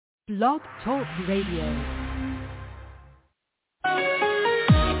Blog Talk Radio.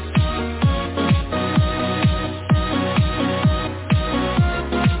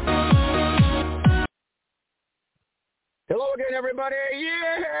 Hello again, everybody.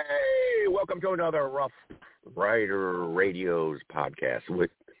 Yay! Welcome to another Rough Rider Radio's podcast.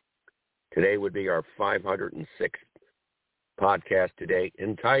 Today would be our 506th podcast today,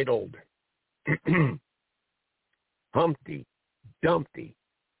 entitled Humpty, Dumpty,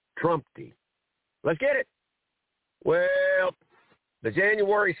 Trumpty. Let's get it. Well, the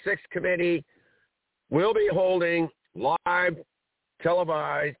January 6th committee will be holding live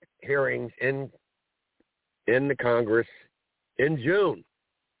televised hearings in the Congress in June.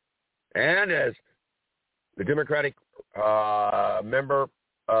 And as the Democratic member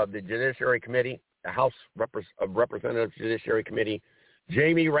of the Judiciary Committee, the House of Representatives Judiciary Committee,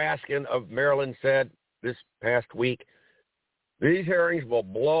 Jamie Raskin of Maryland, said this past week, these hearings will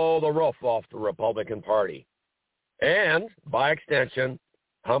blow the roof off the Republican Party. And, by extension,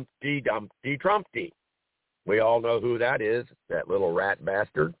 Humpty, Dumpty, Trumpty. We all know who that is, that little rat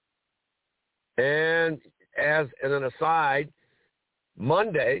bastard. And as an aside,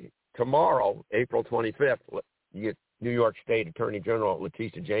 Monday, tomorrow, April 25th, New York State Attorney General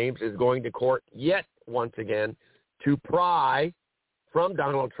Letitia James is going to court yet once again to pry from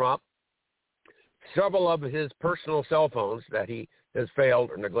Donald Trump several of his personal cell phones that he has failed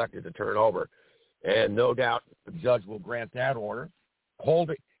or neglected to turn over. And no doubt the judge will grant that order.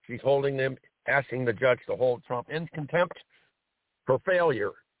 She's holding them, asking the judge to hold Trump in contempt for failure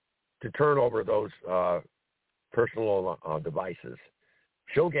to turn over those personal devices.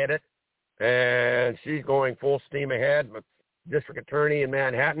 She'll get it, and she's going full steam ahead. District Attorney in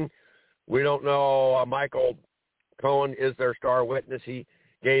Manhattan, we don't know. Michael Cohen is their star witness. He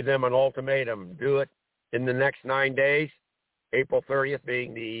gave them an ultimatum: do it in the next 9 days. April 30th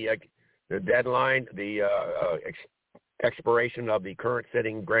being the deadline, the expiration of the current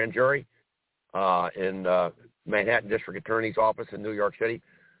sitting grand jury in Manhattan District Attorney's office in New York City.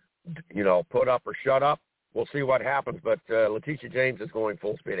 You know, put up or shut up. We'll see what happens. But Letitia James is going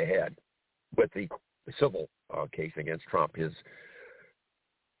full speed ahead with the civil case against Trump, his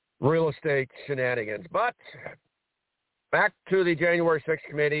real estate shenanigans. But back to the January 6th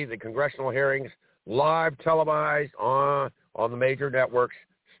committee, the congressional hearings, live televised on the major networks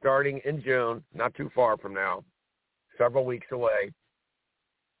starting in June, not too far from now, several weeks away.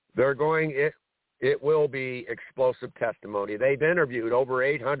 It will be explosive testimony. They've interviewed over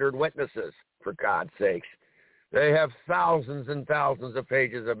 800 witnesses, for God's sakes. They have thousands and thousands of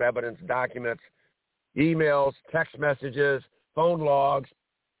pages of evidence, documents, emails, text messages, phone logs,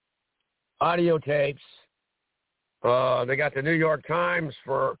 audio tapes. They got the New York Times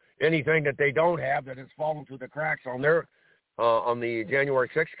for anything that they don't have that has fallen through the cracks on the January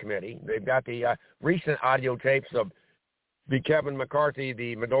 6th committee. They've got the recent audio tapes of the Kevin McCarthy,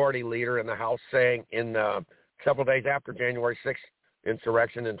 the minority leader in the House, saying in several days after January 6th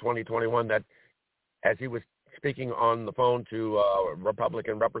insurrection in 2021 that as he was speaking on the phone to a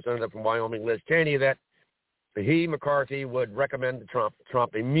Republican representative from Wyoming, Liz Cheney, that McCarthy, would recommend to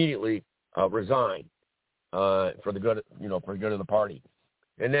Trump immediately resign for the good of the party.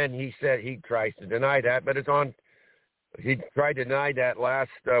 And then he said he tries to deny that, but he tried to deny that last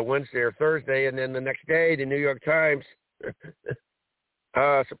Wednesday or Thursday, and then the next day the New York Times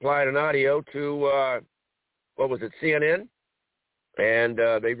supplied an audio to, CNN, and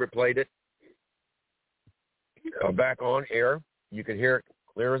they replayed it back on air. You could hear it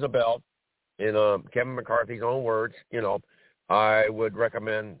clear as a bell in Kevin McCarthy's own words. I would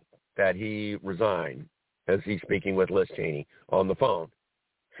recommend that he resign, as he's speaking with Liz Cheney on the phone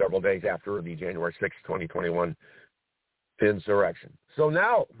several days after the January 6th, 2021 insurrection. So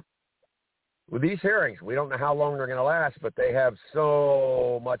now, with these hearings, we don't know how long they're going to last, but they have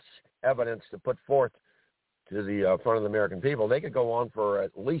so much evidence to put forth to the front of the American people. They could go on for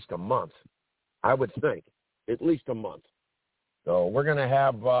at least a month, I would think, at least a month. So we're going to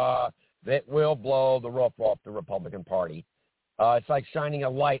have that will blow the roof off the Republican Party. It's like shining a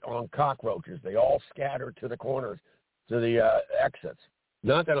light on cockroaches. They all scatter to the corners, to the exits.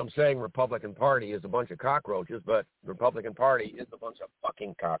 Not that I'm saying Republican Party is a bunch of cockroaches, but the Republican Party is a bunch of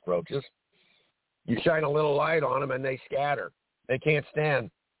fucking cockroaches. You shine a little light on them and they scatter. They can't stand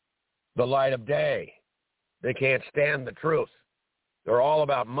the light of day. They can't stand the truth. They're all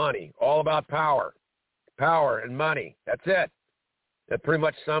about money, all about power. Power and money. That's it. That pretty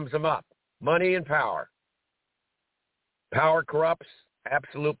much sums them up. Money and power. Power corrupts.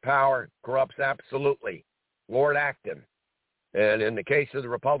 Absolute power corrupts absolutely. Lord Acton. And in the case of the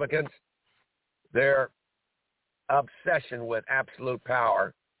Republicans, their obsession with absolute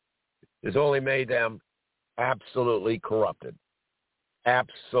power has only made them absolutely corrupted.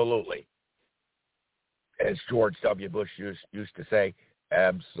 Absolutely. As George W. Bush used to say,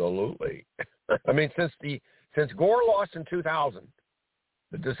 absolutely. I mean, since Gore lost in 2000,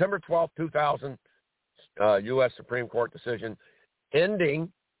 the December 12th, 2000 U.S. Supreme Court decision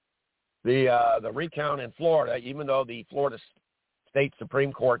ending the recount in Florida, even though the Florida State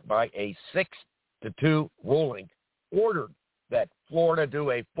Supreme Court by a 6-2 ruling ordered that Florida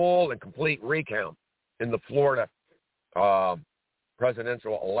do a full and complete recount in the Florida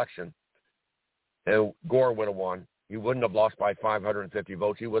presidential election, and Gore would have won. He wouldn't have lost by 550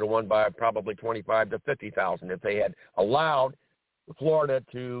 votes. He would have won by probably 25 to 50,000 if they had allowed Florida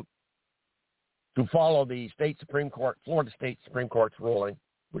to follow the Florida State Supreme Court's ruling,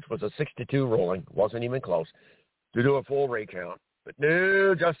 which was a 6-2 ruling, wasn't even close, to do a full recount. But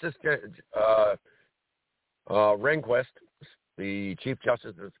no, Justice Rehnquist, the Chief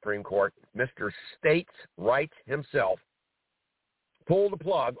Justice of the Supreme Court, Mr. States' Rights himself, pulled the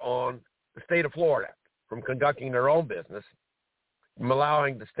plug on the state of Florida from conducting their own business, from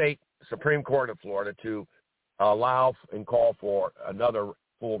allowing the state Supreme Court of Florida to allow and call for another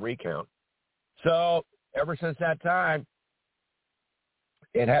full recount. So ever since that time,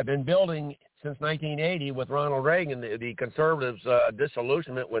 it had been building since 1980 with Ronald Reagan, the conservatives'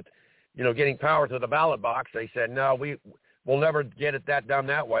 disillusionment with, getting power to the ballot box. They said, no, we'll never get it done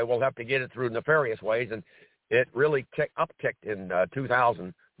that way. We'll have to get it through nefarious ways. And it really upticked in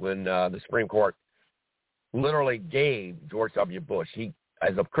 2000 when the Supreme Court literally gave George W. Bush,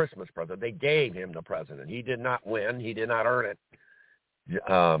 as a Christmas present, they gave him the president. He did not win. He did not earn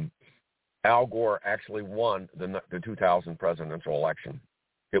it. Al Gore actually won the 2000 presidential election.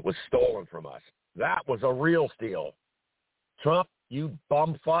 It was stolen from us. That was a real steal. Trump, you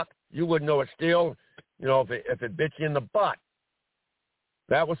bumfuck, you wouldn't know it's steal, if it bit you in the butt.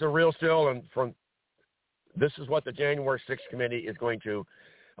 That was a real steal, and this is what the January 6th committee is going to,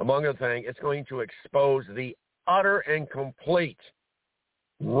 among other things, it's going to expose the utter and complete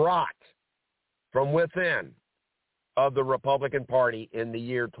rot from within of the Republican Party in the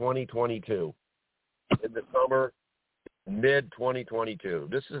year 2022, in the summer,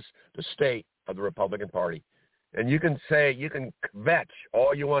 mid-2022. This is the state of the Republican Party. And you can vetch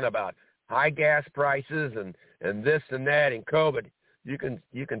all you want about high gas prices and this and that and COVID. You can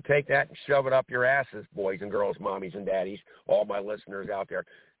take that and shove it up your asses, boys and girls, mommies and daddies, all my listeners out there,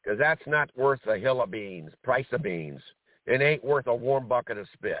 because that's not worth a hill of beans, price of beans. It ain't worth a warm bucket of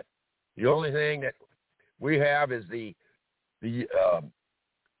spit. The only thing that we have is the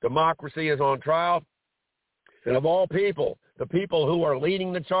democracy is on trial. And of all people, the people who are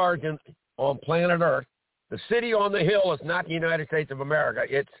leading the charge on planet Earth, the city on the hill is not the United States of America.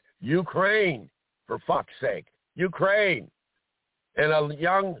 It's Ukraine, for fuck's sake. Ukraine. And a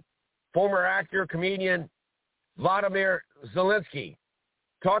young former actor, comedian, Vladimir Zelensky.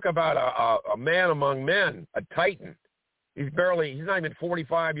 Talk about a man among men, a titan. He's not even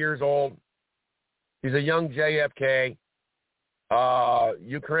 45 years old. He's a young JFK.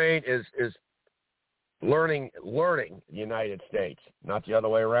 Ukraine is learning the United States, not the other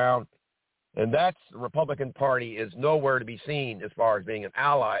way around. And that's the Republican Party is nowhere to be seen as far as being an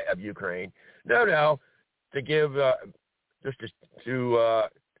ally of Ukraine. No, to give to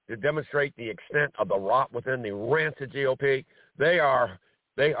demonstrate the extent of the rot within the rancid GOP. They are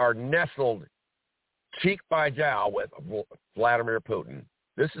nestled cheek by jowl with Vladimir Putin.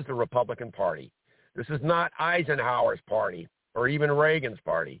 This is the Republican Party. This is not Eisenhower's party or even Reagan's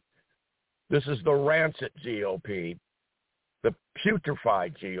party. This is the rancid GOP, the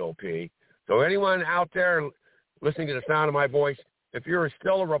putrefied GOP. So anyone out there listening to the sound of my voice, if you're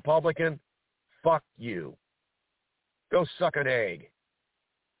still a Republican, fuck you. Go suck an egg.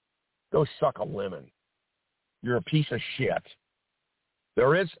 Go suck a lemon. You're a piece of shit.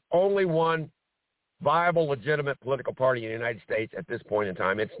 There is only one viable, legitimate political party in the United States at this point in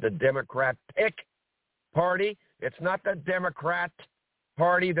time. It's the Democratic Party. It's not the Democrat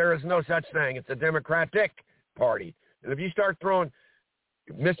Party. There is no such thing. It's the Democratic Party. And if you start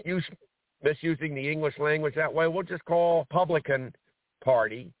misusing the English language that way, we'll just call Republican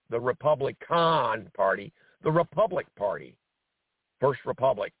Party, the Republican Party, the Republic Party. First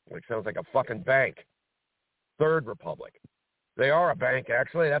Republic, which sounds like a fucking bank. Third Republic. They are a bank,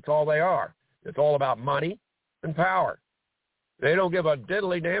 actually. That's all they are. It's all about money and power. They don't give a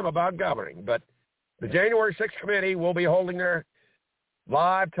diddly damn about governing. But the January 6th committee will be holding their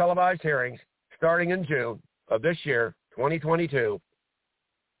live televised hearings starting in June of this year, 2022.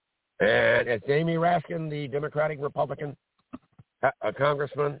 And it's Amy Raskin, the Democratic Republican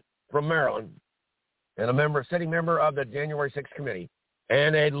congressman from Maryland, and a sitting member of the January 6th committee.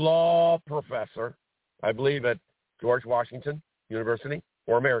 and a law professor, I believe at George Washington University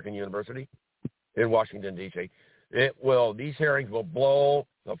or American University in Washington, D.C. These hearings will blow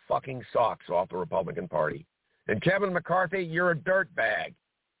the fucking socks off the Republican Party. And Kevin McCarthy, you're a dirtbag.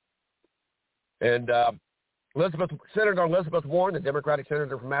 And Senator Elizabeth Warren, the Democratic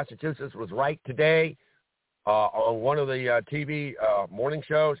senator from Massachusetts, was right today on one of the TV morning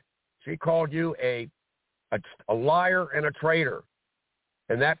shows. She called you a liar and a traitor.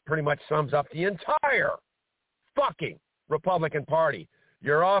 And that pretty much sums up the entire fucking Republican Party.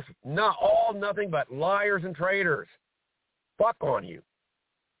 You're off, nothing but liars and traitors. Fuck on you.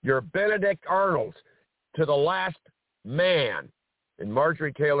 You're Benedict Arnolds to the last man. And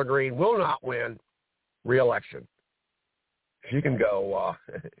Marjorie Taylor Greene will not win re-election. She can go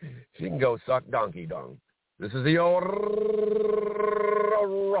suck donkey dung. This is the old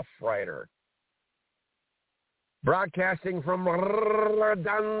Rough Rider. Broadcasting from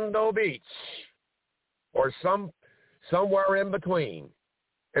Redondo Beach. Or somewhere in between.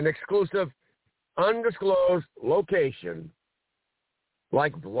 An exclusive, undisclosed location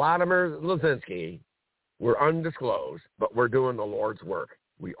like Vladimir Zelensky. We're undisclosed, but we're doing the Lord's work.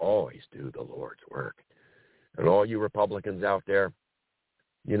 We always do the Lord's work. And all you Republicans out there,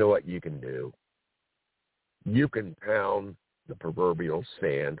 you know what you can do. You can pound the proverbial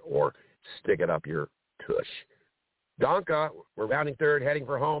sand or stick it up your tush. Donka, we're rounding third, heading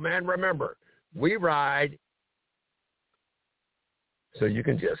for home. And remember, we ride so you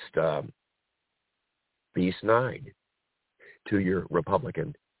can just be snide to your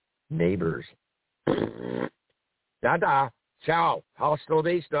Republican neighbors. Da-da. Ciao. Hasta la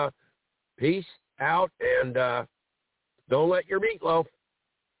vista. Peace out, and don't let your meatloaf.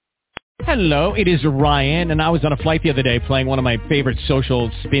 Hello, it is Ryan, and I was on a flight the other day playing one of my favorite social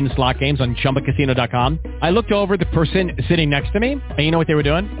spin slot games on ChumbaCasino.com. I looked over at the person sitting next to me, and you know what they were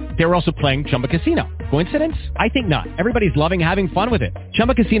doing? They were also playing Chumba Casino. Coincidence? I think not. Everybody's loving having fun with it.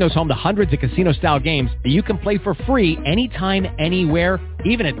 Chumba Casino is home to hundreds of casino-style games that you can play for free anytime, anywhere,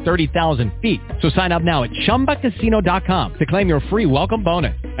 even at 30,000 feet. So sign up now at ChumbaCasino.com to claim your free welcome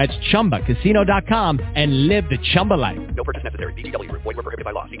bonus. That's ChumbaCasino.com and live the Chumba life. No purchase necessary. VGW. Void where prohibited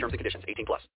by law. See terms and conditions. 18+.